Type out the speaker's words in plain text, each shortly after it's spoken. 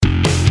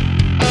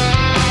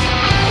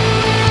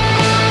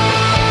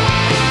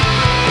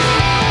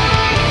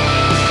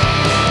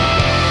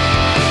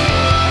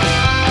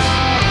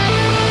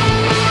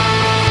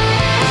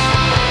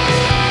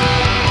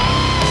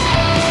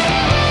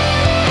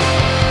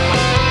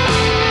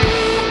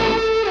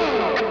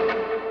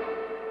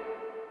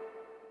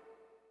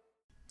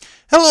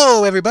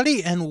Hello,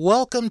 everybody, and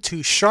welcome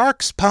to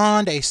Sharks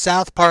Pond, a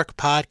South Park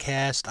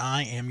podcast.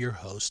 I am your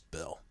host,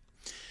 Bill.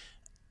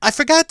 I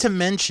forgot to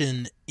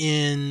mention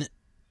in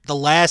the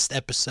last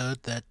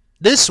episode that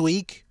this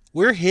week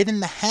we're hitting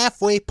the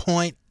halfway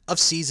point of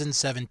season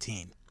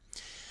 17.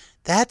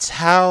 That's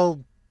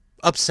how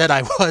upset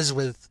I was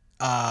with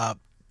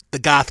the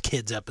Goth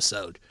Kids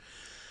episode.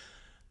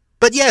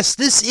 But yes,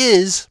 this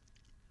is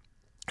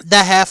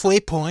the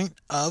halfway point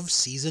of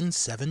season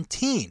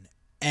 17.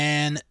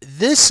 And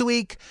this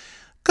week,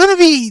 going to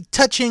be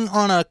touching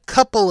on a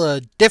couple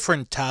of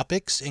different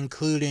topics,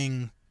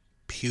 including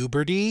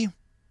puberty,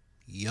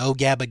 Yo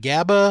Gabba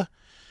Gabba,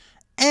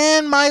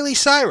 and Miley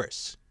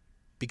Cyrus.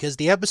 Because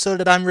the episode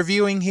that I'm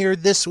reviewing here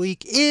this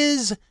week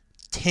is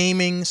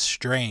Taming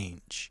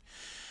Strange.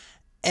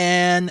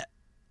 And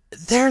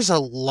there's a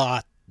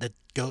lot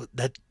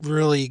that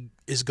really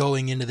is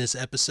going into this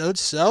episode,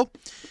 so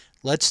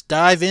let's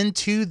dive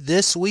into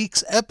this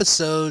week's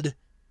episode,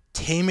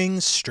 Taming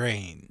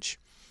Strange.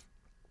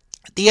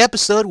 The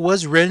episode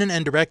was written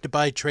and directed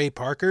by Trey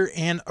Parker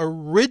and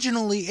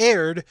originally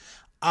aired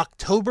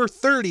October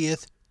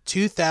 30th,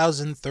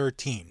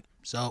 2013.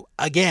 So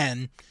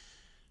again,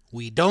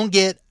 we don't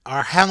get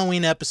our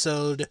Halloween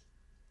episode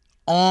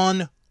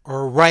on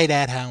or right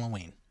at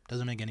Halloween.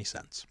 Doesn't make any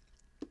sense.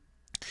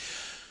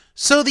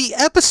 So the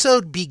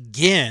episode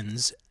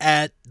begins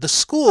at the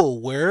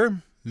school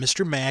where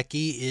Mr.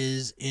 Mackey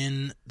is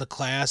in the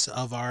class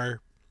of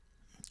our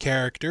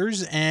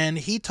characters, and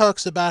he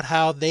talks about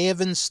how they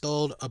have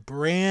installed a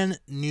brand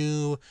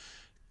new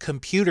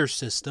computer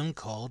system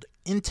called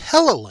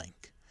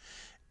IntelliLink.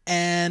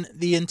 And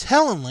the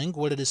IntelliLink,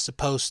 what it is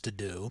supposed to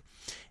do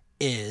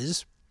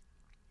is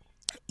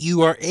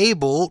you are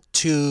able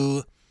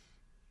to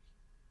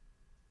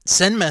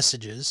send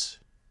messages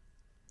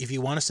if you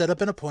want to set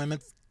up an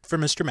appointment for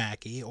Mr.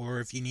 Mackey,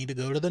 or if you need to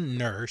go to the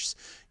nurse,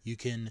 you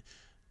can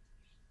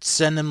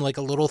send them like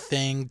a little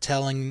thing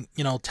telling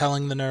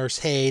the nurse,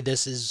 hey,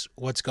 this is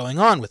what's going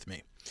on with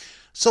me.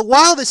 So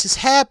while this is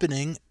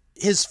happening,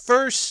 his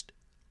first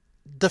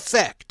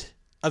defect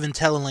of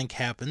IntelliLink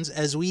happens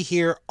as we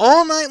hear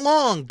All Night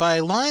Long by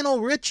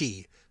Lionel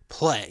Richie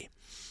play.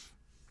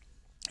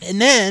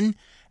 And then,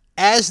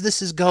 as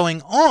this is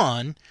going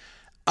on,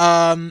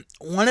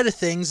 one of the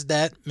things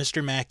that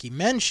Mr. Mackey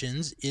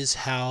mentions is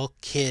how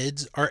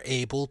kids are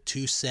able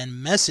to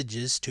send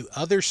messages to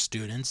other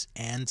students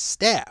and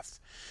staff.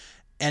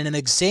 And an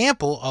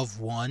example of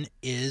one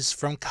is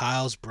from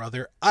Kyle's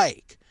brother,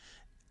 Ike.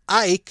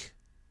 Ike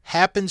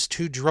happens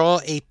to draw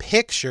a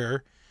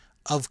picture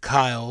of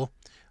Kyle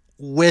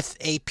with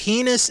a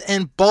penis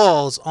and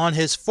balls on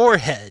his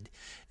forehead.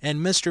 And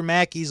Mr.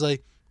 Mackey's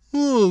like,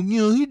 oh,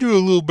 he drew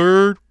a little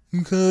bird.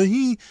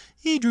 Okay,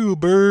 he drew a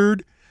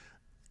bird.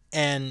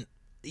 And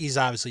he's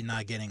obviously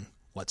not getting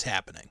what's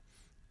happening.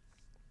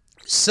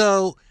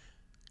 So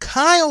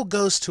Kyle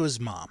goes to his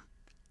mom,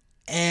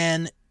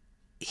 and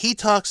he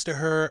talks to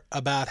her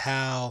about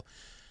how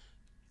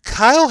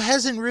Kyle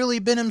hasn't really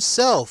been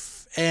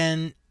himself,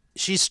 and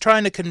she's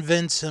trying to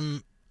convince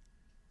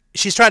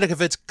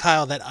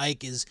Kyle that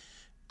Ike is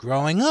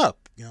growing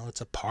up.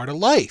 It's a part of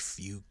life.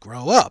 You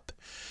grow up.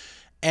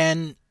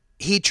 And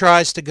he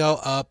tries to go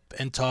up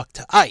and talk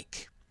to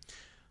Ike.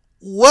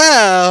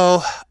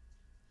 Well,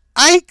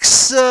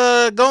 Ike's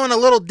going a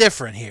little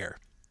different here,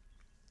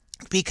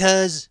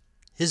 because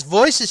his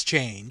voice has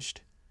changed.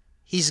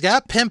 He's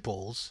got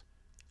pimples.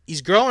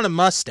 He's growing a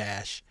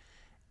mustache,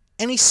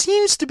 and he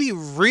seems to be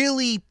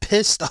really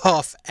pissed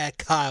off at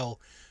Kyle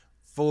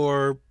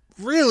for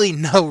really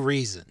no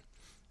reason.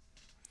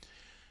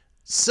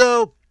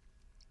 So,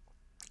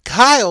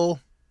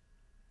 Kyle,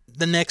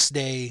 the next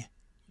day,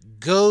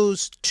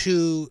 goes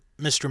to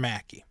Mr.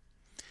 Mackey.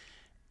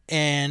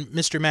 And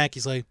Mr.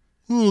 Mackey's like,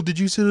 oh, did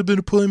you set up an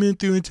appointment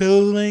through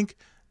IntelliLink?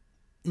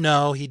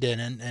 No, he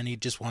didn't, and he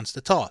just wants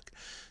to talk.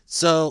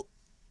 So,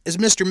 as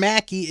Mr.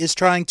 Mackey is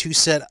trying to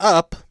set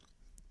up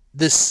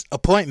this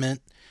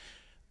appointment,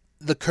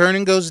 the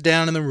curtain goes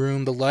down in the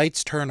room, the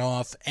lights turn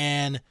off,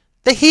 and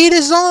The Heat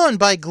Is On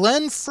by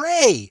Glenn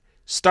Frey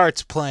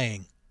starts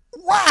playing.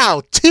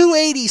 Wow,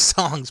 280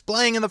 songs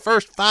playing in the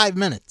first 5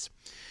 minutes.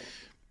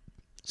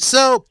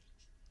 So,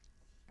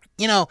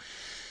 the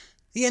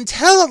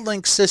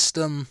IntelliLink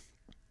system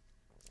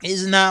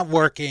is not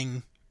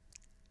working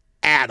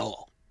at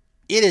all.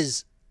 It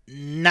is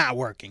not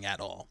working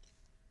at all.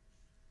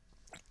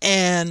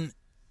 And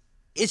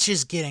it's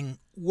just getting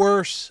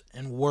worse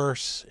and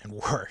worse and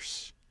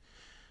worse.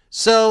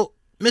 So,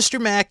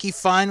 Mr. Mackey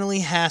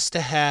finally has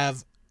to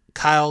have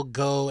Kyle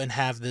go and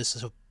have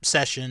this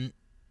session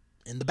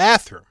in the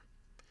bathroom,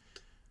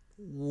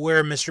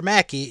 where Mr.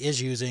 Mackey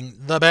is using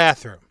the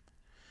bathroom.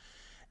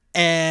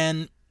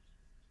 And,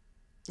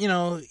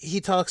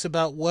 he talks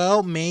about,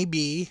 well,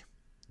 maybe,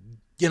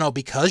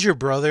 because your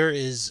brother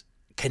is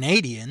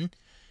Canadian,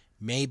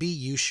 maybe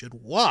you should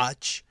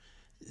watch,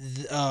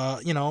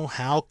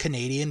 how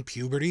Canadian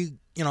puberty,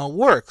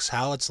 works,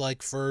 how it's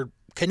like for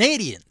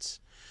Canadians.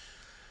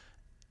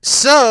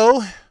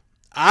 So,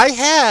 I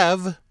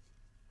have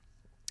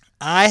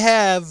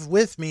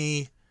with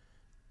me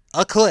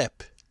a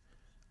clip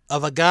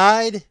of a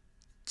guide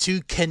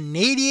to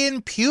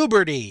Canadian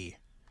puberty.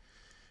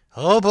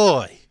 Oh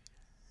boy,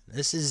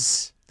 this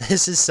is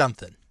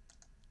something.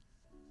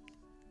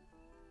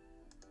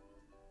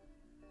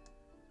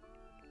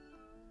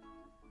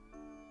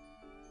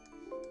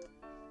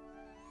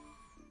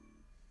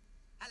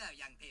 Hello,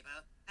 young people,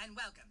 and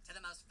welcome to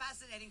the most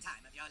fascinating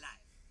time of your life.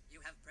 You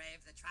have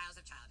braved the trials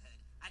of childhood,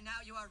 and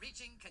now you are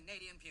reaching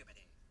Canadian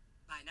puberty.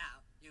 By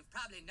now, you've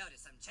probably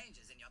noticed some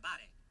changes in your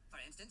body. For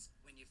instance,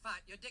 when you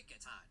fart, your dick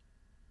gets hard.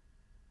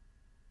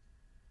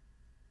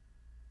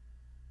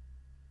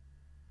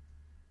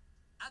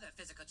 Other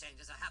physical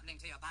changes are happening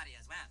to your body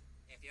as well.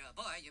 If you're a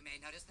boy, you may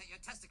notice that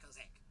your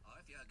testicles ache. Or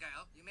if you're a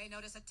girl, you may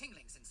notice a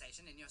tingling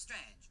sensation in your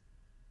strange.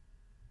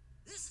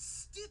 This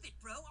is stupid,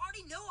 bro. I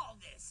already know all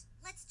this.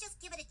 Let's just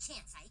give it a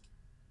chance, Ike.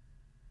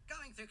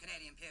 Going through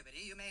Canadian puberty,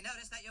 you may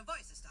notice that your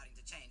voice is starting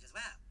to change as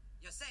well.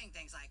 You're saying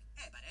things like,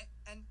 hey, buddy,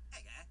 and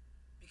hey, guy.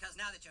 Because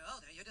now that you're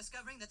older, you're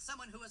discovering that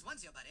someone who was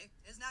once your buddy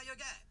is now your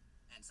guy.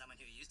 And someone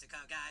who you used to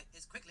call guy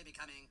is quickly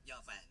becoming your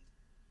friend.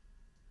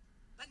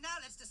 But now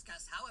let's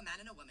discuss how a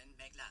man and a woman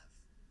make love.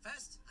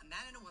 First, a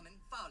man and a woman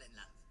fall in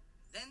love.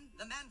 Then,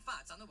 the man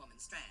farts on the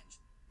woman's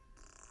strange,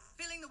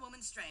 filling the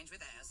woman's strange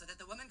with air so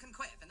that the woman can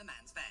quiff in the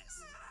man's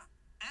face.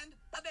 And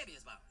a baby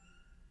is born.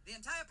 The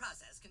entire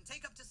process can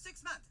take up to 6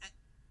 months and...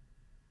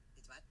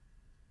 It's what?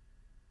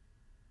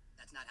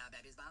 That's not how a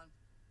baby's born?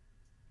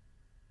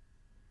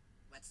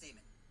 What's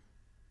semen?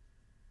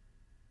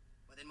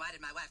 Well, then why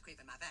did my wife queef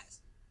in my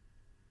face?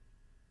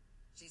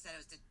 She said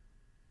it was to...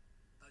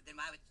 Well, then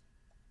why would...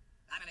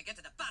 I'm gonna get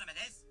to the bottom of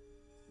this.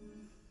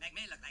 Make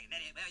me look like an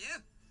idiot, will you?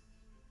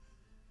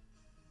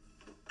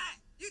 Hey,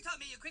 you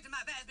told me you queefed in my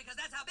face because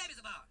that's how babies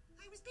are born.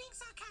 I was being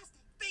sarcastic.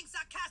 Being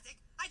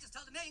sarcastic? I just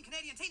told a million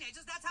Canadian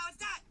teenagers that's how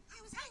it's done. I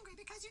was angry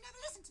because you never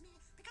listened to me.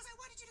 Because I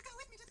wanted you to go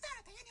with me to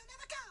therapy and you'll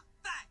never go.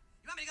 Fine.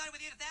 You want me to go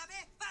with you to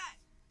therapy? Fine.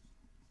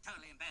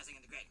 Totally embarrassing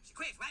and degrading. She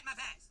queefed right in my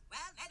face.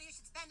 Well, maybe you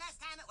should spend less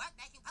time at work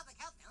making public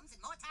health films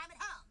and more time at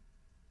home.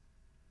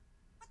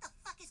 What the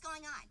fuck is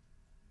going on?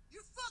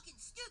 You're fucking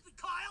stupid,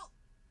 Kyle.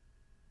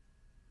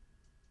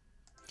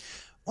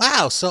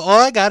 Wow, so all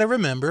I gotta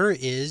remember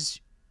is,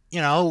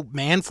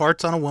 man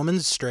farts on a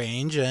woman's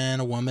strange,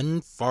 and a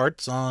woman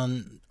farts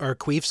on, or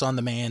queefs on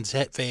the man's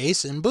head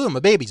face, and boom,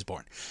 a baby's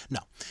born. No.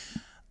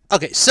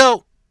 Okay,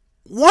 so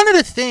one of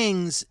the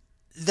things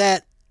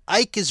that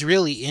Ike is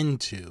really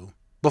into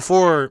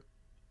before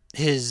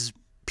his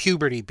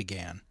puberty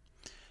began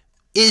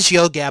is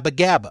Yo Gabba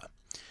Gabba.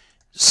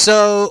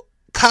 So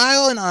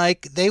Kyle and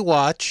Ike, they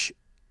watch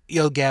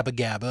Yo Gabba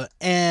Gabba,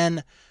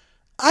 and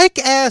Ike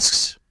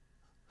asks,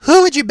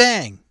 who would you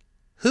bang?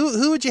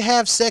 Who would you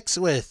have sex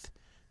with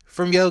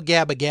from Yo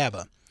Gabba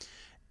Gabba?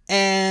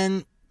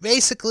 And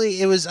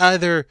basically it was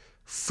either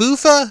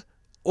Fufa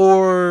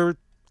or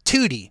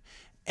Tootie.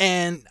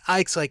 And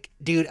Ike's like,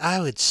 dude,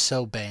 I would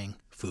so bang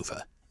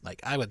Fufa.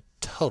 Like, I would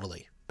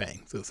totally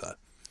bang Fufa.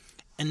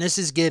 And this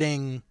is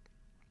getting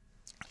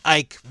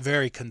Ike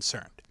very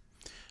concerned.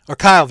 Or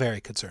Kyle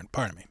very concerned,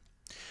 pardon me.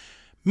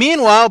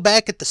 Meanwhile,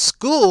 back at the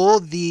school,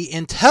 the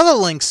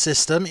IntelliLink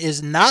system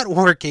is not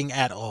working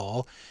at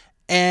all,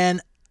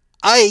 and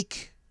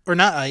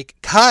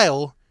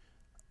Kyle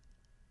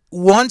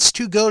wants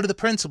to go to the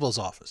principal's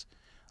office.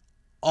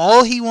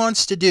 All he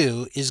wants to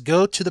do is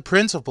go to the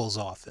principal's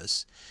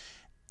office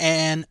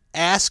and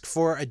ask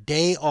for a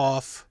day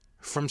off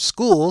from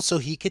school so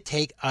he could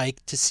take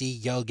Ike to see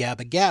Yo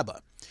Gabba Gabba.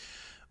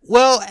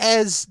 Well,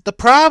 as the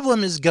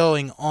problem is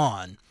going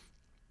on,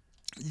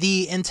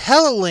 the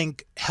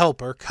IntelliLink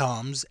helper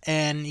comes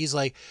and he's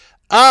like,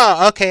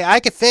 oh, okay, I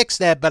can fix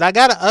that, but I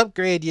got to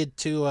upgrade you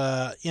to,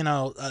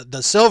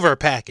 the silver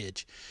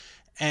package.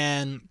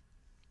 And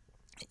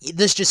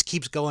this just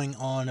keeps going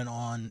on and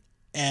on.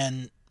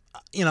 And,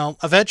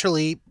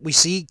 eventually we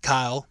see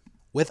Kyle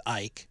with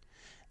Ike.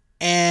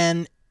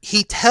 And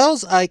he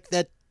tells Ike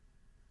that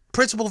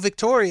Principal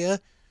Victoria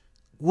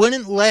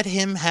wouldn't let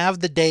him have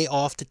the day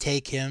off to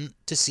take him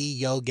to see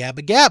Yo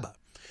Gabba Gabba.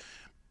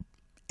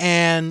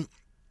 And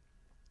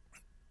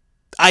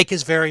Ike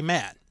is very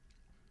mad.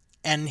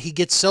 And he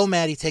gets so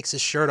mad he takes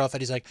his shirt off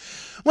and he's like,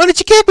 why don't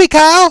you kick me,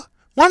 Kyle?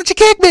 Why don't you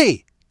kick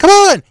me? Come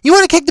on. You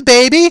want to kick the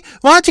baby?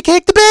 Why don't you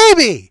kick the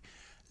baby?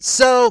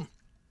 So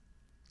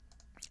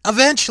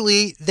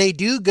eventually they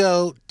do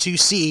go to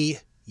see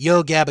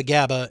Yo Gabba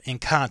Gabba in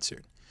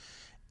concert.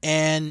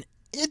 And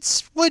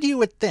it's what you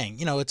would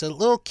think. It's a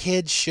little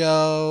kid's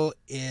show.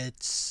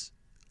 It's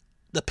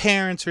the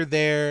parents are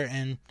there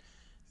and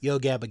Yo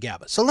Gabba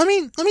Gabba. So let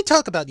me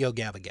talk about Yo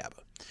Gabba Gabba.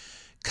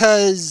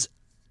 Because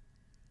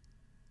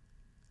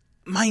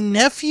my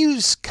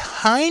nephews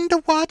kind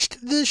of watched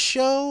this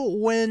show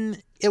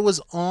when it was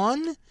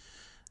on.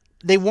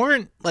 They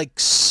weren't like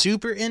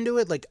super into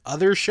it like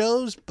other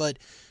shows, but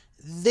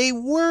they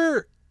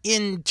were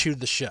into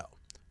the show.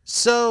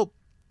 So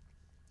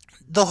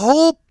the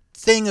whole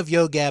thing of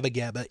Yo Gabba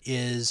Gabba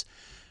is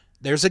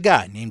there's a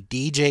guy named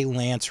DJ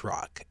Lance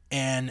Rock,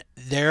 and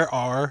there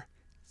are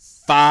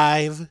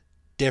 5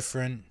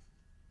 different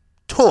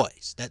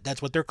toys.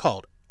 That's what they're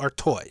called. are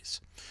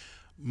toys.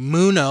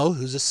 Muno,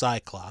 who's a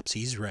Cyclops,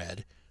 he's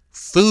red.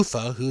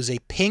 Fufa, who's a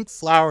pink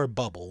flower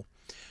bubble.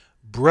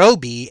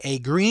 Broby, a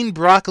green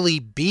broccoli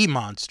bee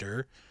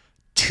monster.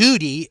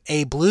 Tootie,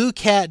 a blue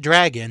cat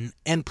dragon.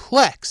 And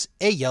Plex,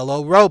 a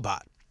yellow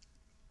robot.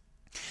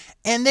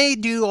 And they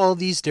do all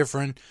these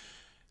different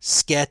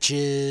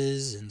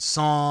sketches and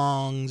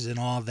songs and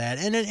all that.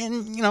 And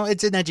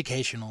it's an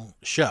educational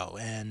show.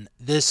 And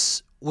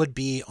this would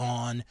be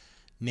on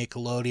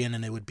Nickelodeon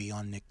and it would be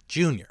on Nick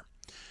Jr.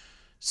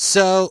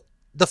 So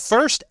the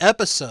first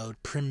episode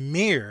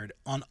premiered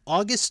on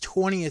August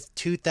 20th,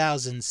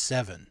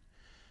 2007.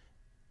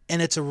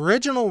 And its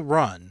original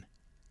run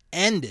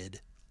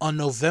ended on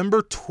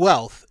November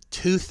 12th,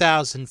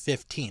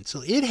 2015.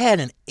 So it had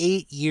an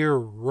 8-year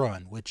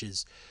run, which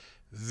is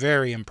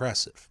very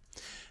impressive.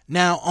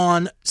 Now,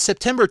 on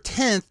September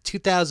 10th,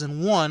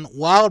 2001,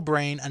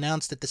 WildBrain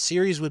announced that the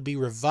series would be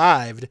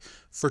revived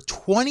for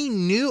 20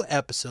 new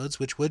episodes,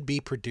 which would be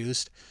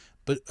produced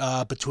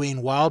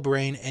between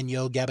WildBrain and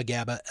Yo Gabba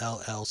Gabba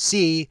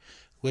LLC,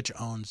 which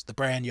owns the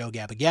brand Yo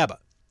Gabba Gabba.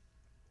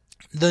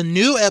 The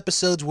new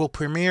episodes will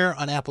premiere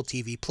on Apple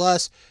TV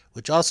Plus,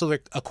 which also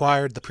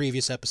acquired the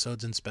previous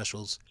episodes and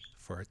specials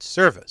for its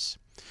service.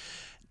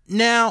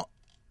 Now,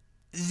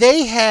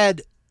 they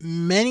had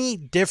many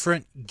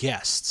different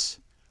guests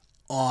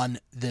on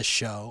this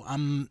show.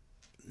 I'm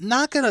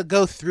not going to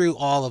go through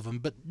all of them,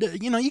 but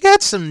you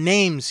got some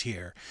names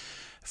here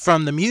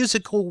from the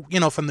musical,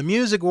 from the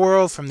music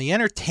world, from the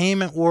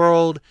entertainment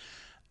world.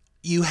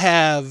 You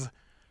have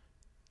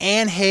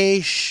Anne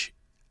Heche,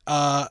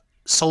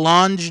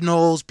 Solange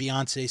Knowles,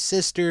 Beyonce's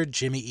sister,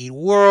 Jimmy Eat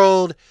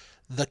World,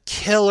 The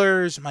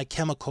Killers, My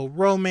Chemical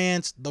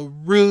Romance, The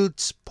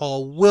Roots,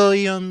 Paul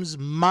Williams,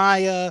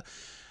 Maya,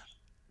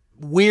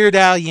 Weird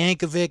Al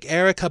Yankovic,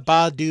 Erykah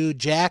Badu,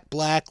 Jack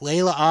Black,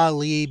 Layla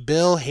Ali,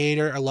 Bill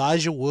Hader,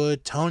 Elijah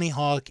Wood, Tony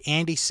Hawk,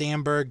 Andy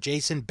Samberg,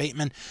 Jason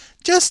Bateman,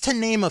 just to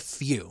name a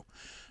few.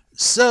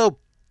 So,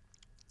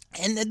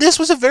 and this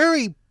was a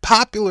very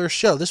popular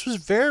show. This was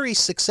very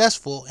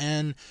successful,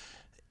 and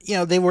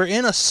they were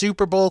in a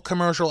Super Bowl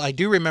commercial. I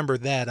do remember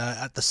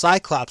that. The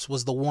Cyclops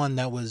was the one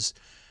that was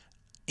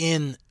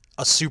in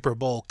a Super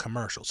Bowl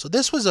commercial. So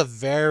this was a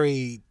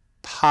very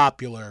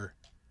popular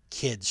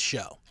kids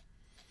show.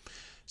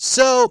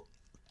 So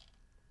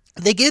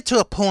they get to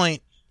a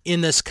point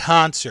in this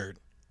concert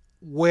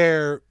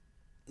where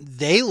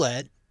they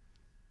let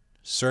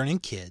certain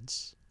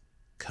kids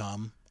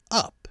come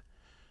up.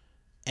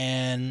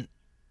 And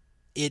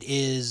it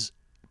is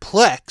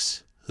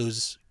Plex,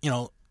 who's,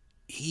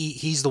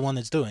 he's the one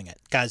that's doing it.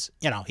 Because,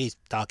 he's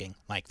talking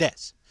like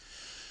this.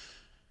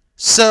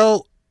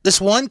 So this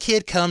one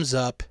kid comes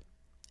up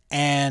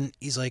and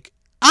he's like,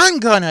 I'm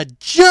gonna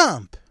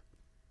jump.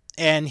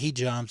 And he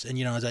jumps, and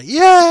he's like,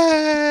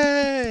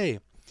 yay!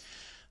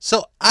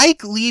 So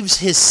Ike leaves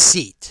his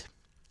seat,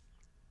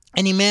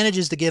 and he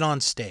manages to get on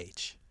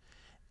stage.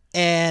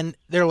 And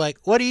they're like,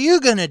 what are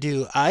you gonna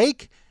do,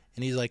 Ike?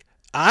 And he's like,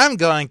 I'm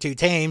going to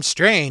tame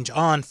Strange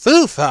on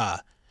Fufa.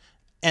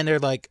 And they're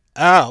like,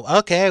 oh,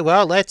 okay,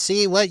 well, let's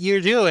see what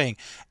you're doing.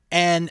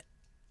 And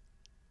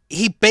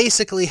he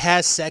basically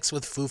has sex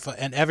with Fufa,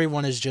 and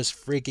everyone is just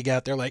freaking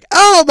out. They're like,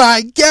 oh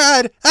my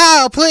God,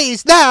 oh,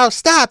 please, no,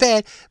 stop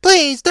it.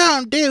 Please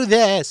don't do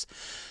this.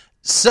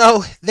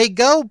 So they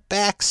go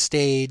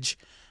backstage.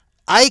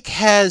 Ike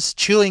has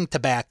chewing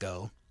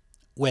tobacco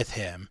with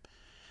him.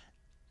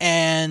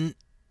 And,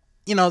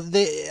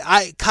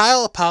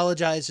 Kyle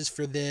apologizes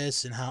for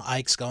this and how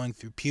Ike's going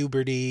through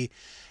puberty.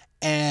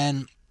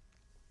 And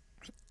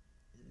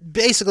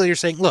basically you're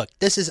saying, look,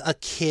 this is a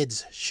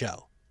kid's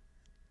show.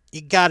 You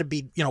got to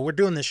be, we're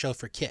doing this show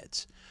for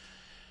kids.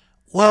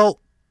 Well,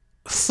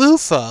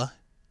 Fufa,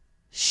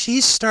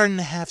 she's starting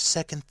to have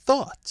second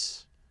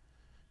thoughts.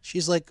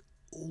 She's like,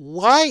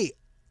 why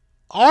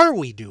are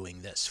we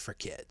doing this for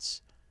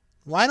kids?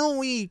 Why don't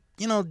we,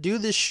 do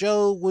this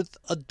show with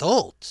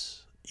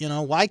adults?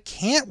 Why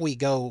can't we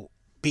go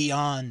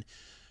beyond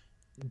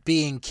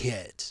being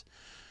kids?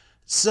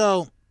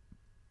 So,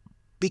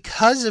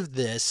 because of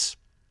this,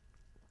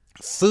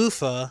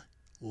 Fufa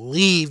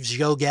leaves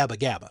Yo Gabba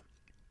Gabba.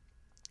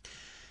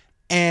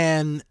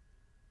 And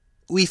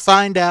we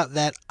find out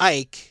that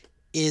Ike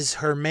is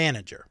her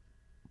manager.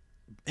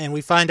 And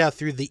we find out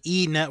through the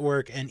E!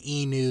 Network and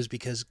E! News,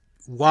 because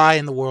why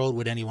in the world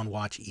would anyone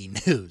watch E!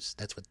 News?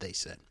 That's what they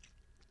said.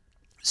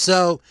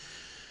 So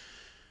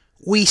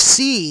we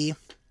see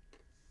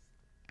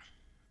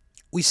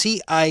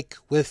Ike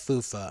with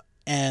Fufa,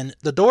 and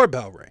the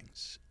doorbell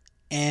rings.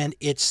 And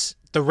it's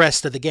the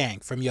rest of the gang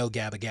from Yo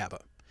Gabba Gabba.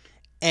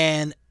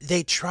 And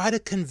they try to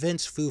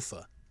convince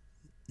Fufa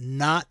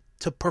not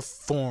to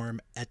perform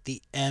at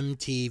the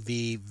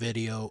MTV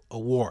Video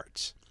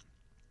Awards.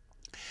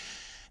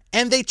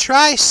 And they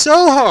try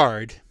so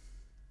hard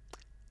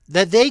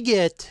that they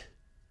get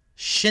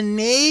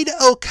Sinead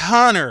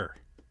O'Connor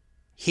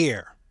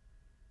here.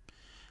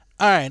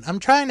 Alright, I'm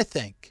trying to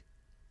think.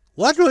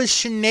 What was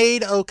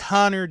Sinead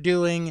O'Connor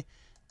doing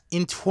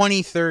in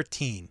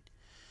 2013?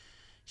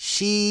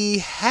 she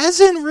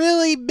hasn't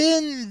really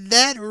been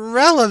that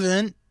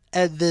relevant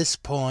at this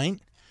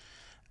point.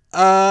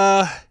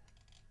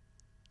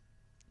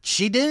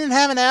 She didn't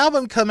have an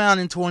album come out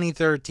in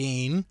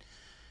 2013.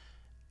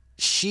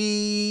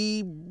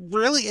 I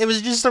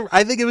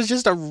think it was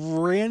just a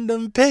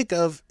random pick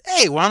of,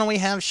 hey, why don't we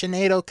have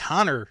Sinead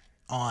O'Connor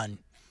on?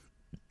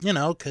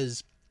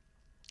 Because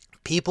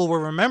people will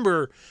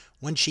remember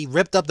when she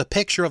ripped up the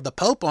picture of the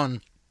Pope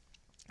on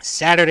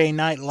Saturday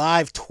Night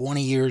Live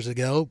 20 years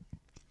ago.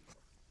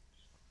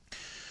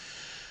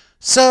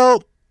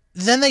 So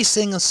then they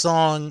sing a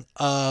song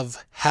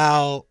of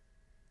how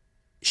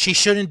she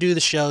shouldn't do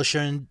the show,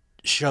 shouldn't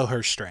show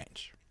her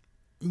strange.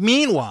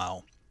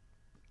 Meanwhile,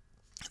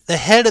 the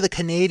head of the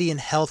Canadian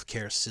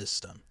healthcare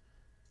system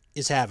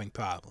is having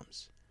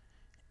problems.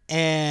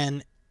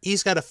 And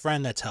he's got a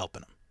friend that's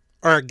helping him.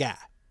 Or a guy.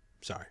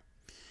 Sorry.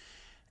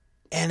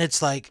 And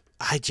it's like,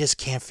 I just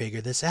can't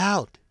figure this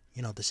out.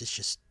 This is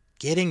just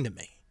getting to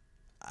me.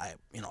 I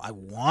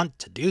want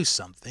to do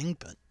something,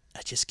 but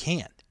I just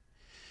can't.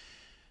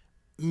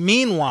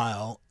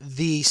 Meanwhile,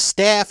 the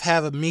staff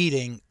have a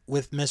meeting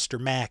with Mr.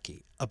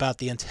 Mackey about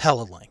the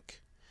IntelliLink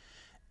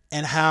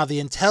and how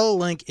the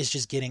IntelliLink is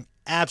just getting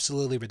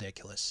absolutely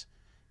ridiculous.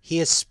 He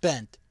has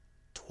spent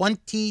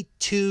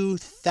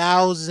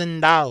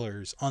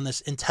 $22,000 on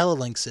this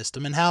IntelliLink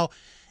system and how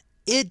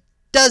it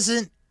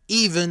doesn't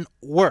even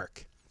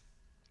work.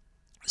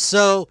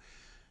 So,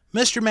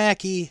 Mr.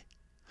 Mackey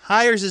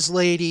hires this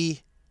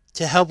lady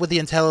to help with the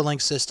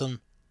IntelliLink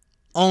system,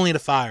 only to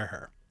fire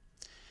her.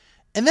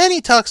 And then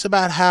he talks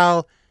about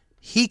how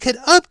he could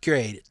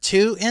upgrade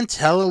to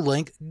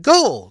IntelliLink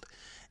Gold.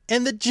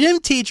 And the gym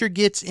teacher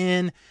gets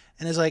in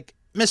and is like,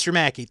 Mr.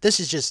 Mackey, this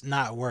is just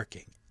not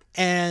working.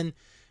 And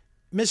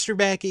Mr.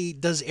 Mackey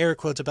does air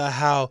quotes about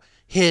how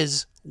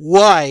his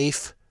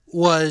wife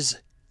was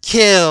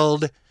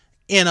killed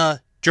in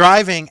a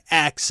driving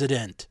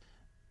accident.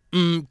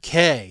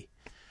 Okay.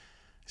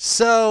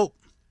 So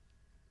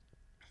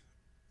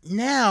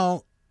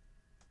now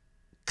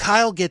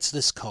Kyle gets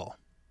this call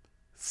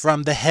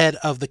from the head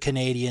of the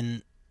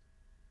Canadian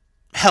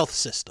health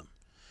system.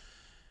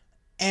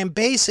 And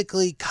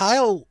basically,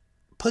 Kyle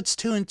puts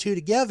two and two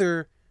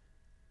together.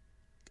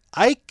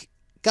 Ike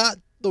got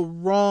the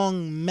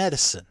wrong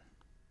medicine.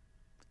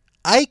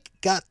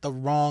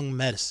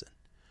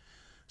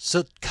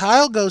 So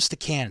Kyle goes to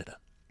Canada,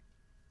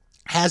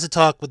 has a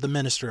talk with the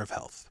Minister of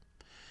Health,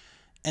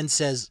 and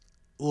says,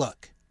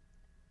 look,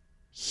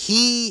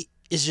 he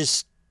is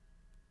just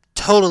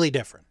totally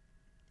different.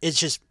 It's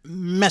just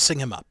messing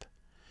him up.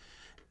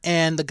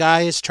 And the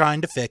guy is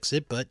trying to fix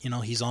it, but,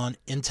 he's on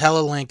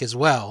IntelliLink as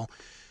well.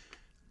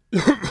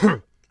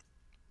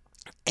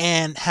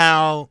 And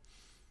how,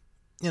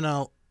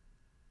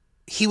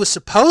 he was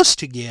supposed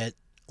to get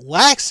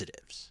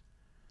laxatives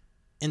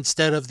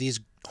instead of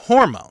these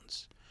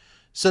hormones.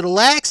 So the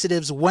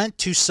laxatives went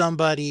to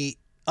somebody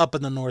up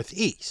in the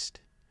Northeast.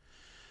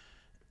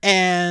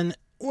 And,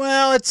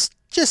 well, it's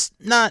just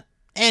not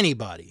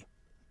anybody.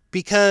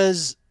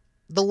 Because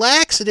the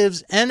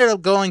laxatives ended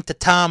up going to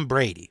Tom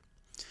Brady.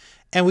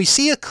 And we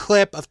see a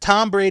clip of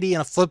Tom Brady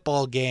in a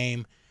football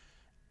game.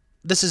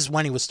 This is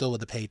when he was still with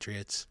the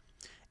Patriots.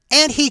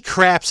 And he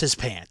craps his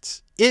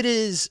pants. It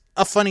is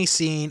a funny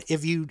scene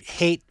if you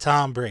hate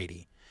Tom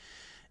Brady.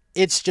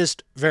 It's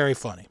just very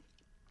funny.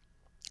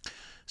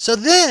 So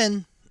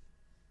then,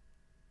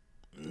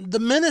 the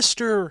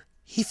minister,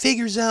 he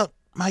figures out,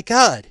 my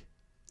God,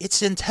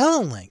 it's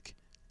IntelliLink.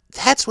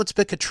 That's what's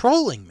been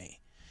controlling me.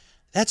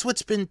 That's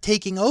what's been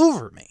taking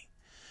over me.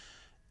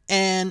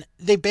 And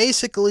they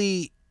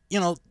basically,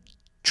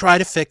 try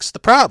to fix the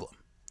problem.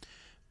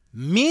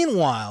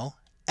 Meanwhile,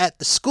 at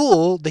the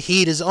school, the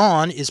heat is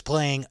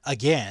playing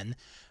again.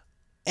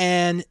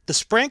 And the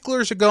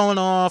sprinklers are going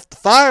off. The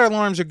fire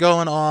alarms are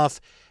going off.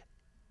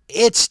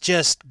 It's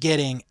just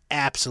getting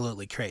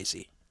absolutely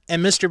crazy.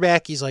 And Mr.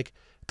 Mackey's like,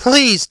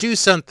 please do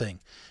something.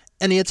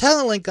 And the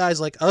IntelliLink guy's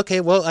like,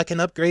 okay, well, I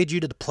can upgrade you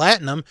to the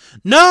Platinum.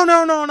 No.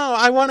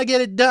 I want to get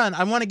it done.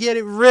 I want to get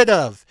it rid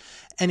of.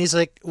 And he's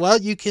like, well,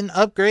 you can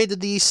upgrade to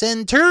the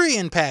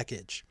Centurion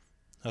package.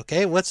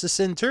 Okay, what's the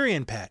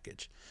Centurion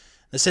package?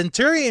 The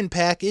Centurion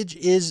package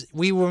is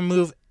we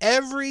remove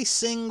every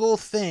single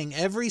thing,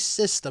 every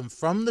system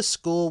from the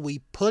school. We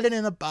put it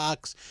in a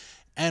box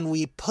and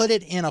we put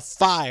it in a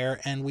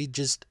fire and we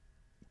just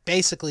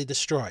basically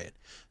destroy it.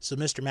 So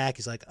Mr.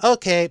 Mackey's like,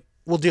 okay,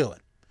 we'll do it.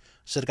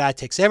 So the guy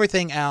takes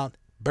everything out,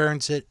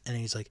 burns it, and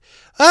he's like,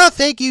 oh,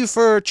 thank you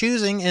for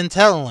choosing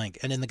IntelliLink.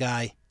 And then the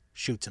guy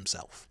shoots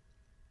himself.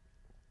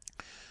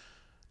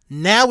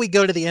 Now we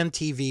go to the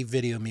MTV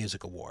Video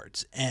Music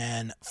Awards,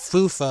 and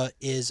Fufa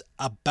is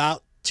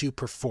about to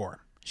perform.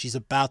 She's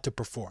about to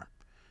perform.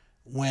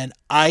 When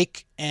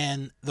Ike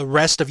and the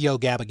rest of Yo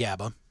Gabba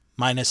Gabba,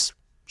 minus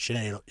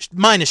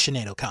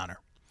Sinead O'Connor,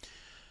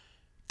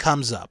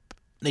 comes up.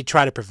 They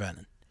try to prevent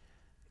it.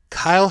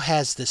 Kyle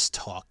has this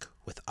talk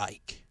with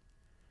Ike,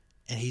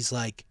 and he's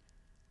like,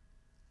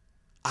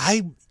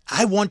 I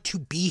want to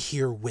be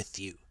here with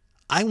you.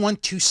 I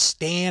want to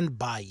stand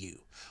by you.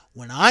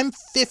 when I'm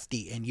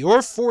 50 and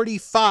you're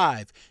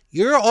 45,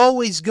 you're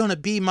always going to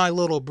be my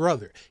little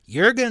brother.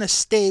 You're going to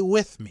stay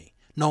with me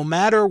no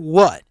matter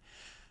what.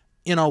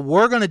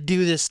 We're going to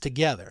do this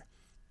together.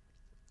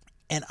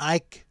 And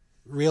Ike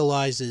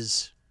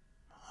realizes,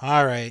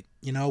 all right,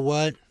 you know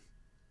what?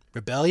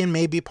 Rebellion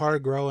may be part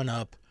of growing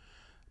up,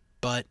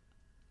 but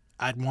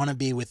I'd want to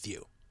be with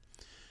you.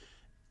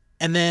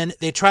 And then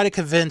they try to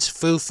convince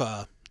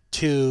Fufa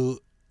to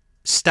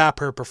stop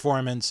her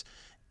performance.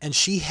 And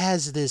she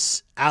has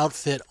this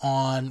outfit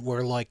on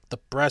where like the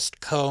breast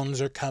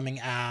cones are coming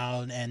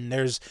out. And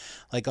there's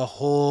like a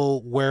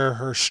hole where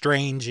her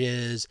strange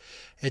is.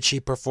 And she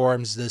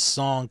performs this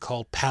song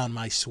called Pound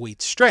My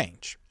Sweet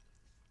Strange.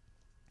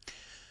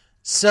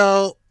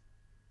 So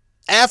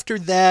after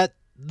that,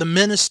 the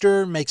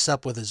minister makes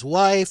up with his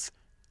wife.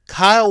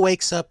 Kyle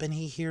wakes up and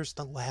he hears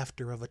the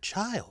laughter of a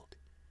child.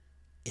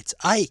 It's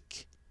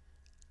Ike.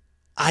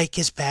 Ike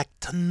is back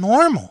to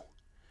normal.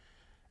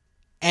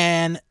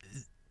 And,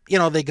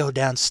 they go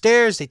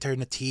downstairs. They turn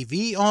the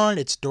TV on.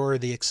 It's Dora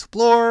the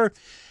Explorer.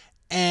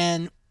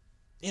 And,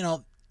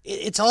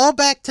 it's all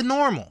back to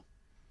normal.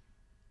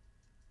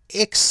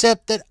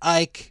 Except that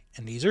Ike,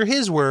 and these are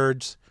his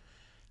words,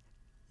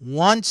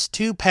 wants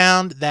to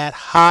pound that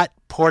hot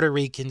Puerto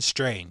Rican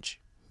strange,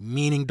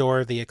 meaning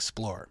Dora the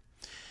Explorer.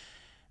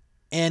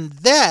 And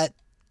that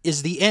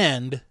is the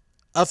end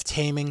of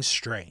Taming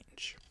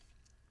Strange.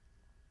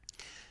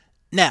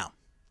 Now,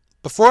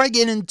 before I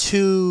get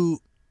into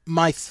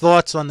my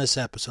thoughts on this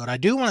episode, I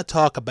do want to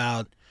talk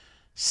about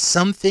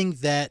something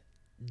that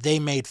they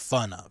made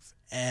fun of.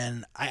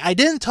 And I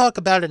didn't talk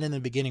about it in the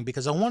beginning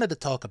because I wanted to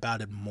talk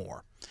about it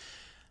more.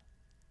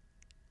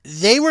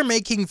 They were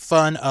making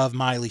fun of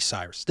Miley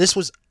Cyrus. This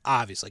was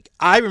obvious. Like,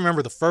 I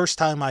remember the first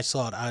time I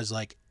saw it, I was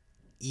like,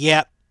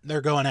 yep,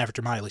 they're going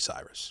after Miley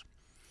Cyrus.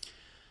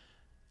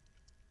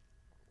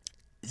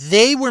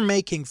 They were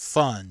making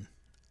fun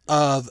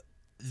of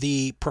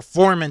the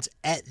performance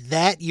at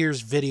that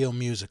year's Video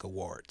Music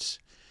Awards,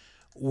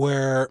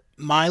 where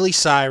Miley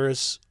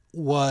Cyrus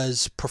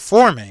was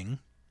performing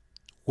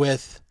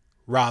with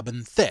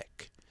Robin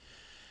Thicke.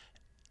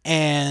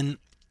 And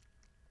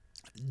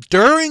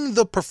during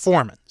the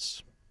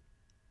performance,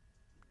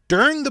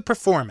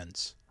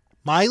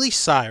 Miley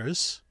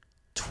Cyrus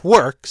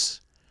twerks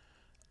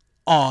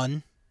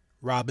on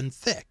Robin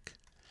Thicke.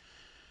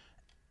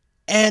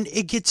 And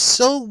it gets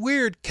so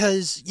weird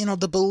because,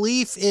 the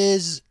belief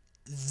is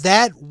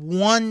that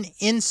one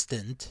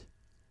instant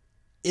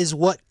is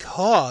what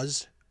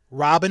caused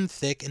Robin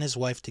Thicke and his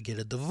wife to get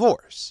a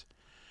divorce.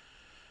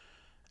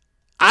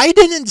 I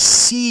didn't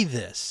see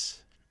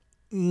this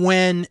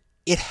when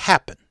it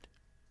happened.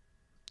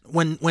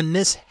 When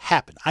this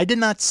happened. I did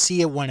not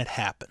see it when it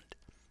happened.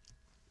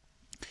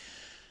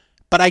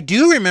 But I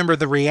do remember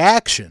the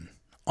reaction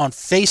on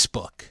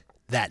Facebook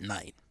that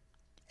night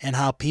and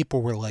how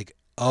people were like,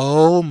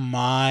 oh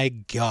my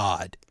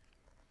God.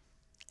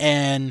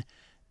 And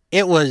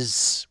it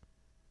was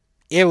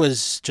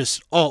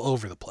just all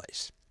over the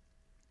place.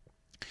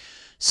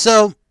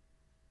 So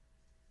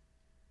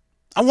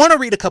I want to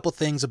read a couple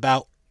things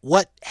about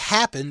what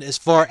happened as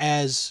far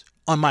as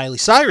on Miley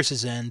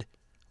Cyrus's end,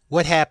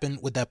 what happened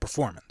with that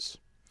performance.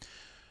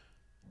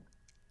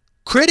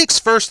 Critics,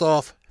 first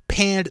off,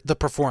 panned the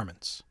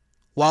performance,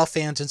 while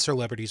fans and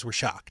celebrities were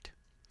shocked.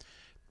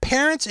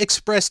 Parents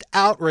expressed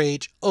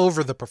outrage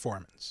over the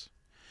performance.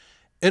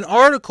 An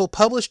article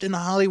published in The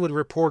Hollywood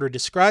Reporter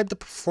described the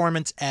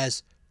performance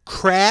as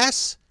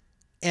crass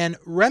and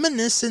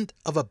reminiscent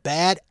of a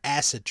bad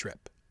acid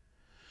trip.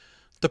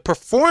 The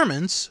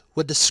performance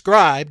was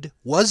described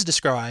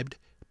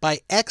by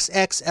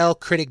XXL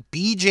critic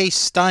B.J.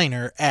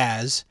 Steiner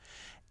as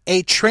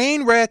a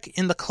train wreck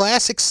in the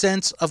classic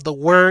sense of the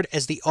word,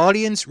 as the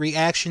audience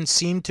reaction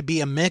seemed to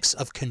be a mix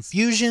of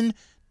confusion,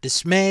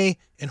 dismay,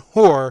 and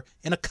horror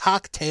in a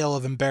cocktail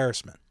of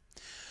embarrassment.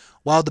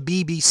 While the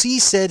BBC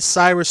said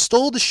Cyrus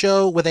stole the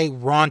show with a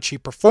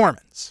raunchy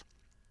performance.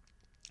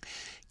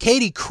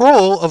 Katie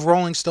Kroll of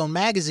Rolling Stone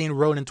magazine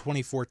wrote in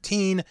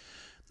 2014,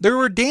 there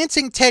were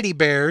dancing teddy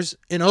bears,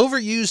 an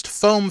overused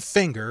foam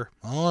finger.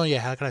 Oh yeah,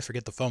 how could I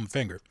forget the foam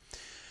finger?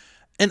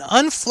 An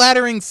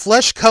unflattering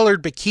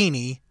flesh-colored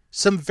bikini,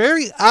 some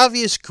very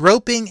obvious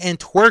groping and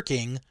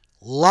twerking,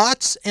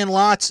 lots and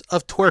lots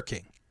of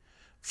twerking.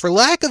 For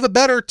lack of a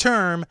better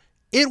term,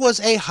 it was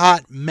a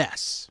hot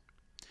mess.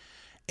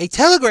 A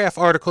Telegraph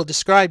article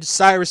described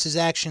Cyrus's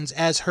actions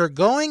as her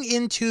going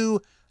into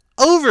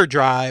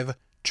overdrive,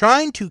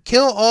 trying to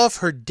kill off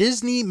her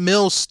Disney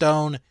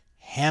millstone,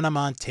 Hannah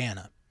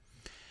Montana.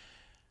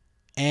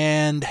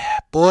 And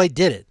boy,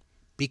 did it,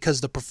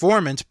 because the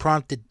performance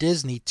prompted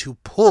Disney to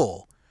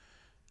pull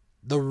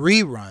the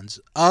reruns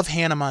of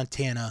Hannah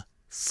Montana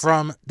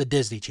from the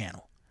Disney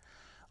Channel.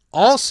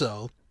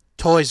 Also,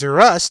 Toys R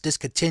Us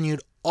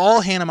discontinued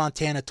all Hannah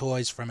Montana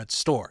toys from its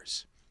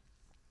stores.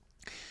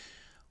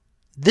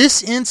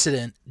 This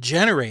incident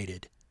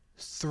generated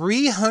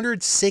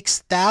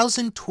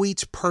 306,000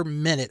 tweets per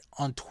minute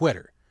on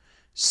Twitter,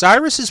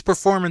 Cyrus's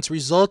performance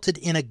resulted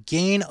in a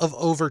gain of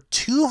over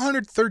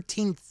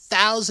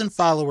 213,000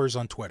 followers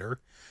on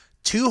Twitter,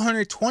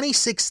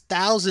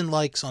 226,000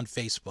 likes on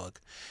Facebook,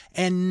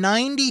 and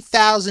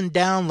 90,000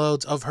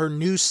 downloads of her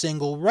new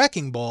single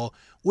Wrecking Ball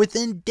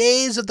within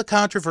days of the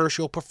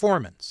controversial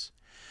performance.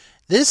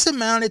 This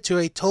amounted to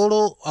a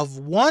total of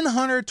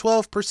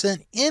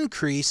 112%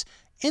 increase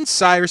in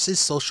Cyrus's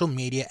social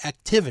media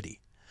activity.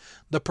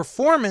 The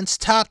performance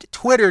topped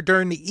Twitter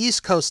during the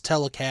East Coast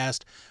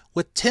telecast,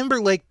 with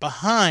Timberlake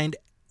behind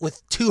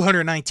with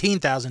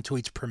 219,000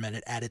 tweets per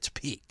minute at its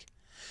peak.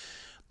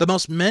 The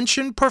most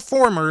mentioned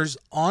performers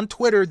on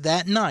Twitter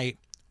that night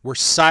were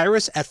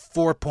Cyrus at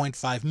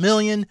 4.5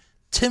 million,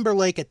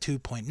 Timberlake at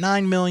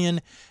 2.9 million,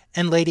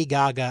 and Lady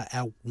Gaga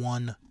at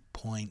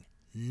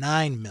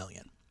 1.9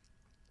 million.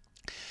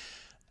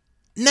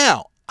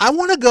 Now, I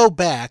want to go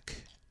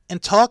back and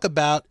talk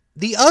about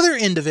the other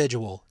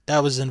individual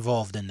that was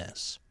involved in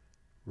this,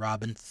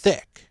 Robin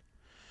Thicke,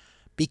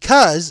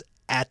 because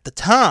at the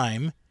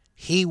time,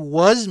 he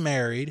was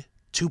married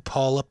to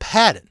Paula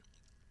Patton.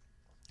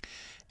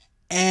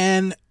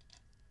 And,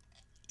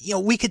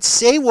 we could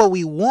say what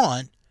we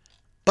want,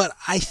 but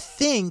I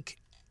think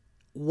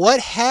what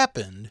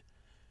happened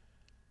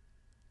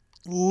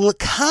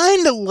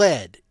kind of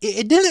led,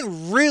 it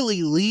didn't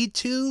really lead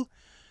to,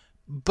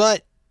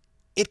 but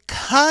it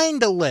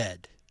kind of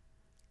led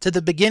to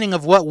the beginning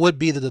of what would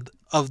be the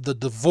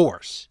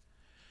divorce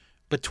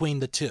between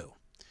the two.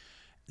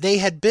 They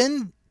had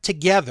been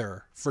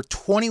together for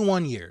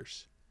 21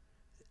 years.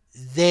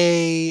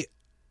 They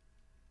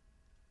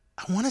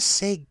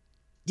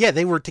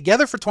were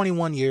together for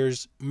 21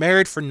 years,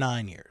 married for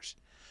 9 years.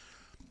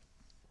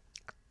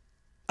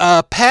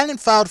 Patton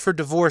filed for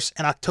divorce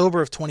in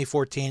October of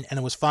 2014, and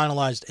it was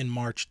finalized in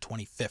March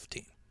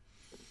 2015.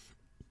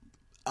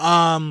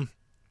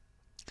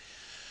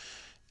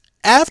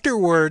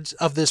 Afterwards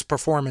of this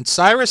performance,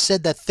 Cyrus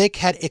said that Thicke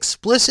had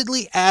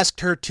explicitly asked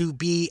her to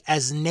be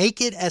as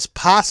naked as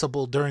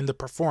possible during the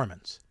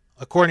performance.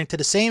 According to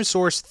the same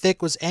source,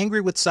 Thicke was angry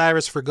with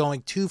Cyrus for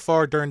going too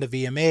far during the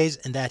VMAs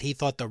and that he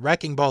thought the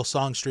Wrecking Ball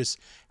songstress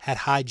had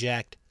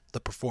hijacked the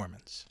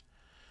performance.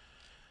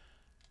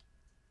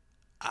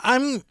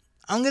 I'm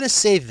going to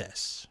say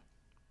this.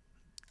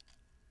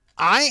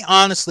 I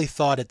honestly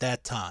thought at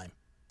that time,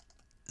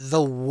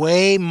 the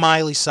way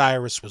Miley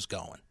Cyrus was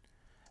going,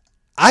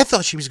 I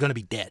thought she was going to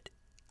be dead.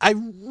 I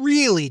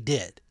really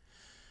did.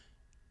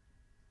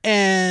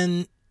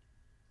 And,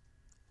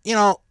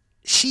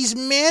 she's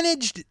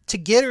managed to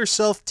get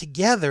herself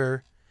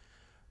together,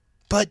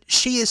 but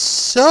she is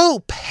so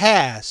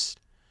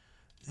past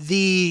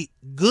the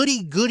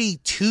goody-goody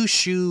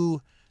two-shoe,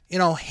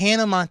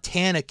 Hannah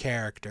Montana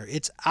character.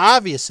 It's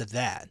obvious of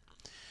that.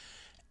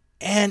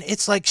 And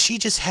it's like she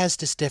just has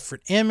this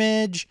different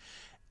image,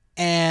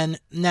 and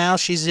now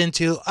she's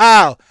into,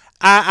 I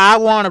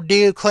want to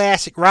do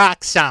classic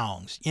rock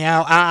songs.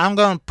 I'm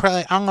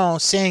gonna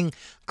sing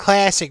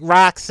classic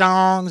rock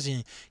songs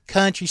and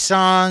country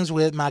songs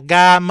with my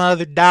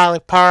godmother Dolly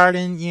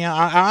Parton.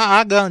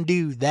 I'm gonna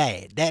do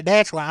that.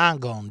 That's what I'm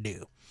gonna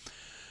do.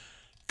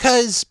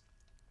 'Cause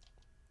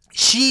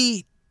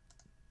she's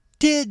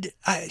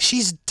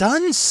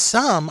done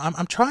some.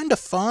 I'm trying to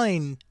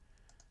find,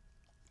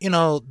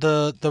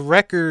 the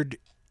record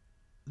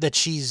that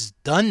she's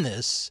done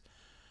this.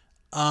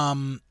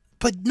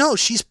 But no,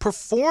 she's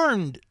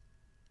performed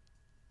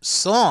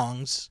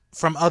songs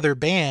from other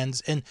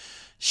bands, and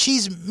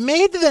she's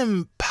made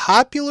them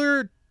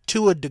popular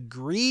to a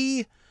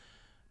degree,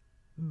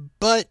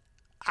 but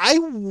I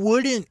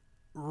wouldn't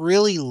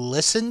really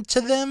listen to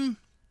them,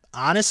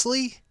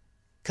 honestly,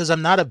 because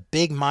I'm not a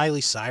big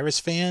Miley Cyrus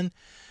fan.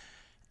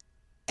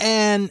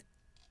 And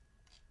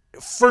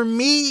for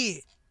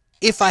me,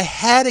 if I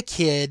had a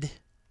kid,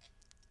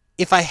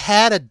 if I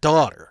had a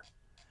daughter,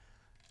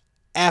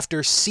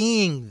 after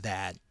seeing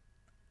that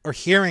or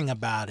hearing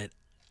about it,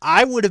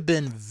 I would have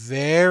been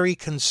very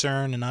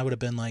concerned, and I would have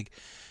been like,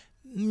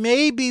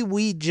 maybe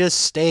we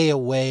just stay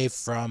away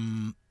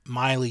from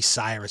Miley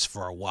Cyrus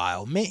for a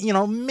while.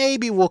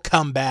 Maybe we'll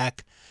come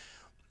back,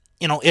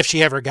 if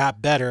she ever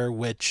got better,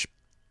 which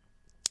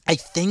I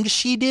think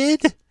she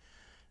did.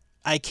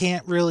 I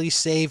can't really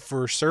say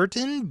for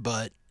certain,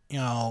 but,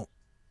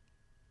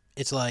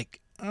 it's like,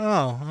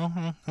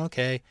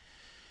 okay.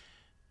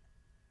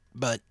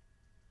 But,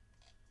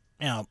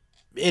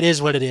 it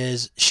is what it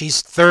is.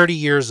 She's 30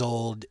 years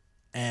old,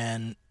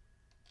 and,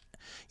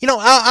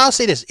 I'll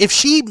say this. If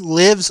she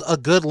lives a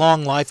good,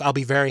 long life, I'll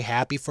be very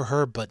happy for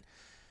her, but,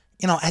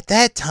 at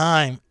that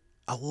time,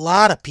 a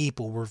lot of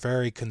people were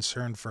very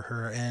concerned for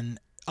her, and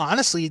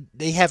honestly,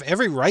 they have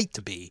every right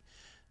to be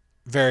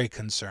very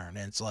concerned,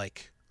 and it's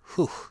like,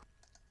 whew.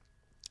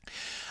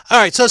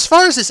 Alright, so as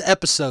far as this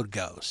episode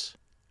goes,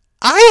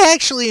 I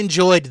actually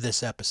enjoyed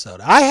this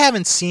episode. I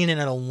haven't seen it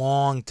in a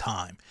long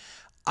time.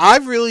 I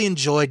really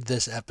enjoyed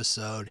this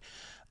episode.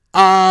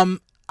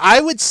 I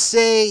would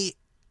say,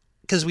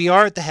 because we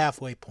are at the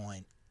halfway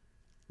point,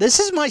 this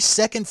is my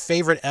second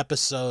favorite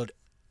episode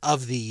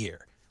of the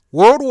year.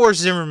 World War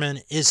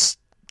Zimmerman is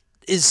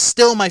is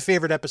still my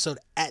favorite episode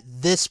at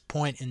this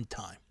point in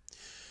time.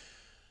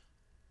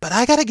 But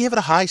I gotta give it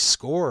a high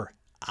score.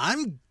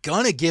 I'm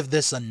gonna give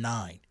this a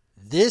 9.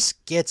 This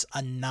gets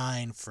a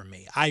 9 for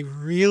me. I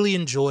really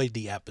enjoyed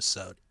the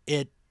episode.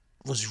 It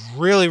was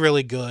really,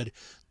 really good.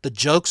 The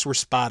jokes were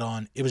spot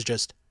on. It was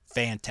just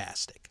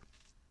fantastic.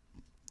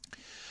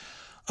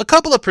 A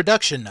couple of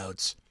production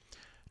notes.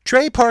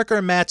 Trey Parker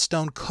and Matt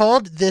Stone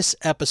called this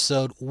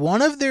episode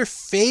one of their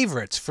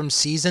favorites from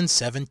season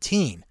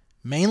 17,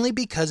 mainly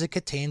because it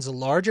contains a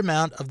large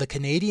amount of the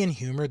Canadian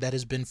humor that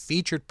has been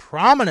featured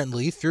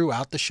prominently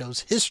throughout the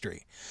show's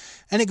history,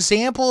 an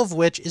example of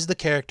which is the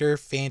character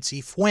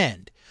Fancy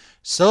Fwend,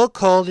 so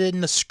called in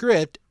the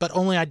script but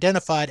only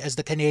identified as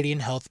the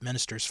Canadian health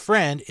minister's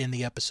friend in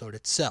the episode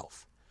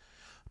itself.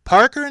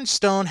 Parker and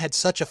Stone had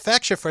such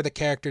affection for the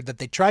character that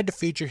they tried to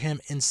feature him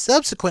in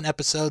subsequent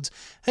episodes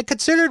and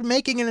considered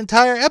making an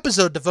entire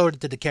episode devoted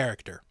to the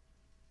character.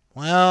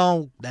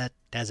 Well, that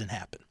hasn't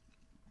happened.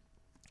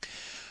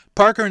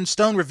 Parker and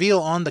Stone reveal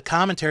on the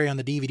commentary on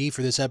the DVD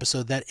for this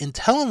episode that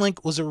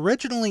Intellilinc was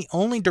originally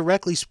only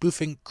directly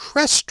spoofing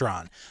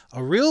Crestron,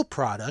 a real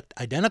product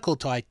identical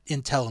to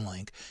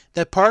Intellilinc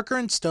that Parker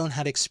and Stone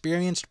had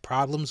experienced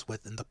problems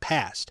with in the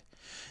past.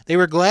 They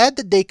were glad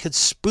that they could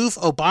spoof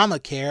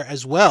Obamacare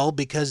as well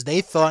because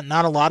they thought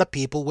not a lot of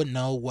people would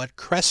know what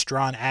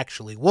Crestron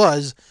actually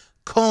was,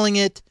 calling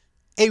it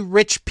a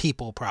rich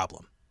people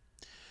problem.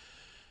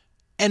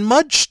 And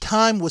much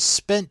time was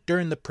spent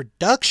during the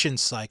production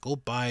cycle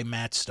by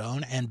Matt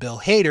Stone and Bill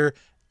Hader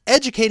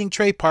educating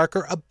Trey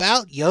Parker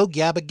about Yo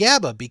Gabba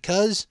Gabba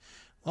because,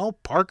 well,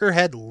 Parker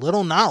had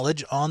little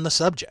knowledge on the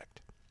subject.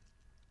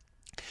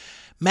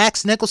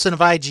 Max Nicholson of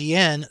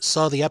IGN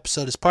saw the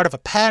episode as part of a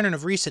pattern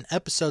of recent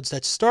episodes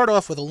that start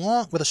off with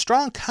a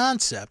strong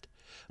concept,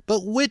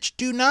 but which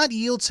do not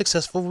yield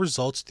successful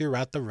results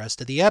throughout the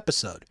rest of the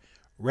episode,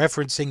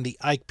 referencing the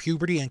Ike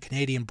Puberty and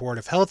Canadian Board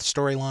of Health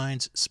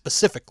storylines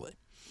specifically.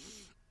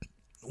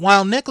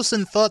 While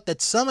Nicholson thought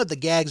that some of the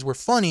gags were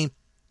funny,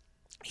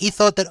 he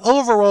thought that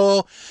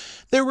overall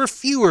there were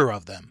fewer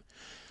of them.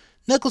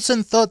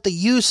 Nicholson thought the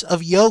use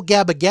of Yo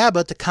Gabba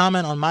Gabba to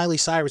comment on Miley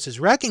Cyrus's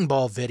Wrecking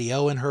Ball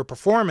video and her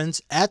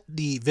performance at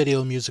the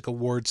Video Music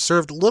Awards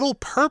served little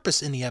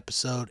purpose in the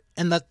episode,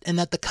 and that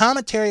the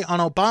commentary on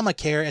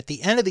Obamacare at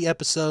the end of the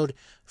episode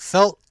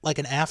felt like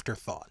an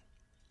afterthought.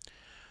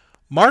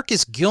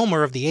 Marcus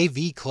Gilmer of the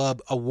AV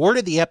Club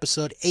awarded the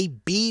episode a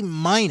B-,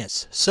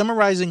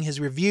 summarizing his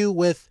review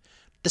with,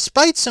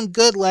 "Despite some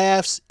good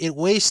laughs, it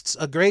wastes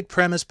a great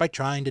premise by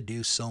trying to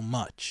do so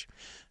much.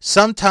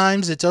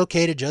 Sometimes it's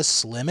okay to just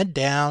slim it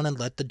down and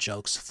let the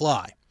jokes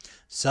fly.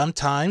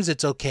 Sometimes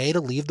it's okay to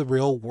leave the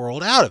real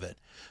world out of it.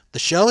 The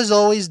show has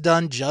always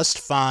done just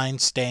fine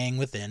staying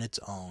within its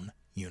own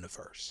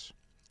universe."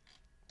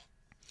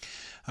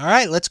 All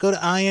right, let's go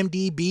to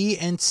IMDb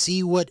and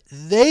see what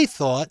they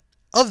thought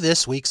of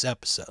this week's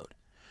episode.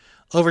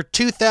 Over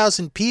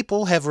 2,000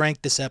 people have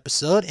ranked this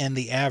episode, and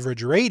the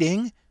average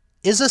rating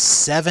is a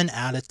 7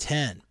 out of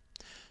 10.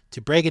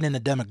 To break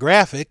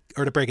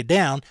it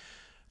down,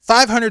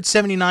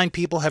 579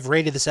 people have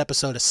rated this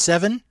episode a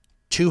 7,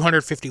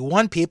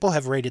 251 people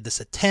have rated this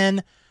a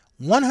 10,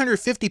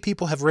 150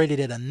 people have rated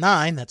it a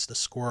 9, that's the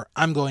score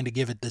I'm going to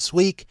give it this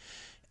week,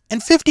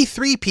 and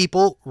 53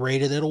 people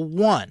rated it a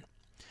 1.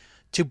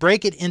 To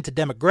break it into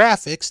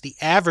demographics, the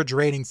average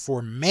rating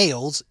for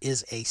males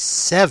is a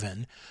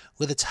 7,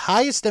 with its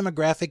highest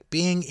demographic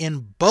being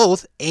in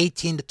both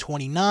 18 to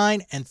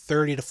 29 and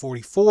 30 to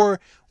 44,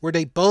 where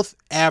they both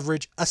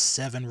average a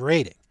 7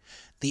 rating.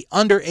 The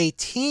under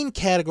 18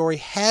 category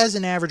has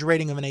an average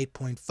rating of an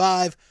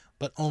 8.5,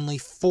 but only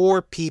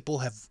 4 people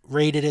have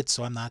rated it,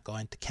 so I'm not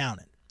going to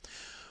count it.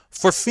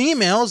 For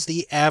females,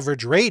 the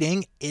average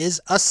rating is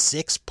a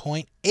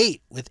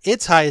 6.8, with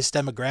its highest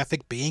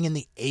demographic being in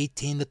the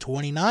 18 to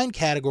 29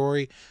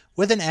 category,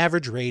 with an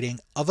average rating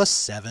of a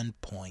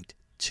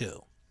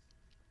 7.2.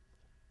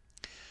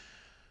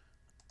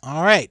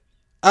 All right.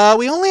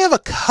 We only have a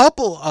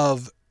couple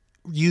of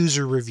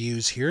user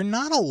reviews here,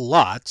 not a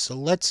lot, so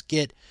let's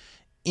get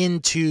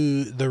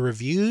into the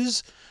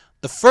reviews.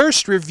 The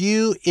first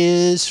review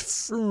is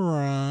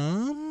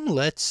from,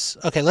 let's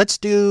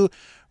do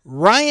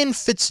Ryan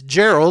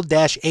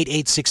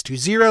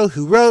Fitzgerald-88620,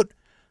 who wrote,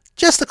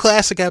 "Just a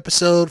classic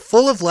episode,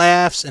 full of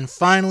laughs, and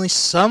finally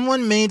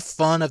someone made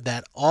fun of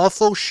that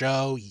awful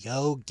show,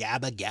 Yo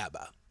Gabba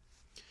Gabba."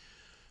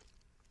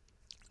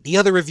 The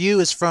other review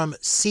is from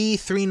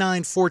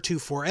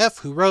C39424F,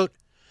 who wrote,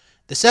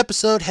 "This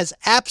episode has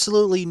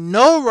absolutely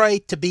no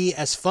right to be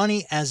as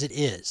funny as it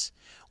is.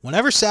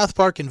 Whenever South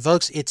Park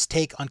invokes its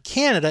take on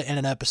Canada in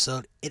an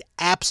episode, it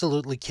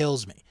absolutely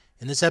kills me,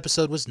 and this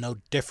episode was no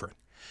different.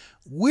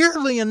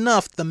 Weirdly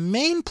enough, the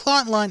main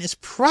plotline is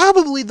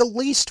probably the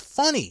least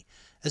funny,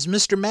 as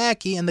Mr.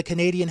 Mackey and the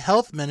Canadian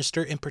health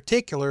minister in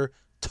particular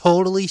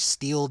totally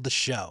steal the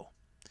show."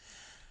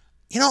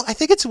 You know, I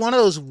think it's one of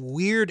those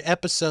weird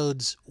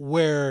episodes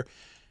where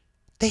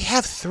they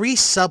have 3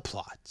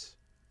 subplots.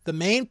 The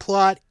main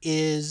plot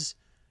is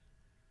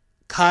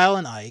Kyle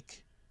and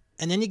Ike,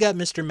 and then you got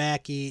Mr.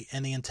 Mackey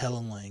and the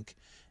IntelliLink,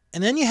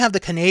 and then you have the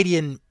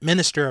Canadian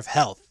Minister of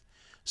Health.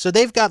 So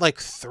they've got like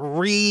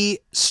 3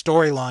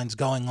 storylines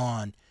going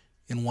on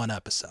in one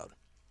episode.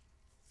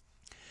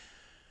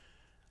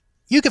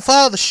 You can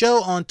follow the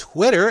show on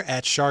Twitter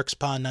at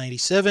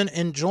SharksPond97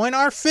 and join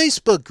our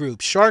Facebook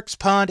group, Sharks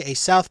Pond, a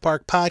South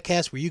Park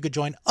podcast, where you could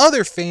join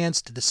other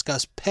fans to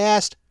discuss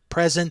past,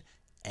 present,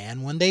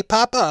 and when they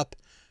pop up,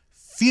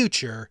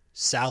 future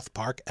South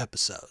Park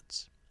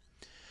episodes.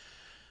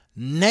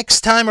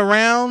 Next time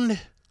around,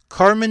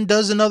 Carmen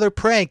does another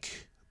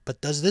prank,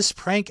 but does this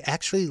prank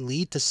actually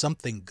lead to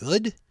something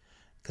good?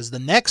 Because the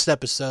next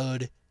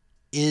episode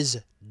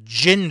is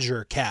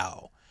Ginger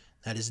Cow.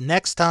 That is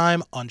next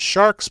time on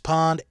Sharks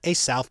Pond, a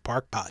South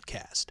Park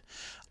podcast.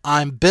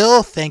 I'm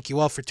Bill. Thank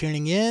you all for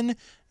tuning in,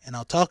 and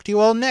I'll talk to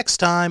you all next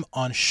time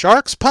on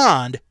Sharks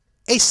Pond,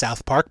 a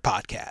South Park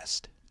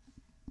podcast.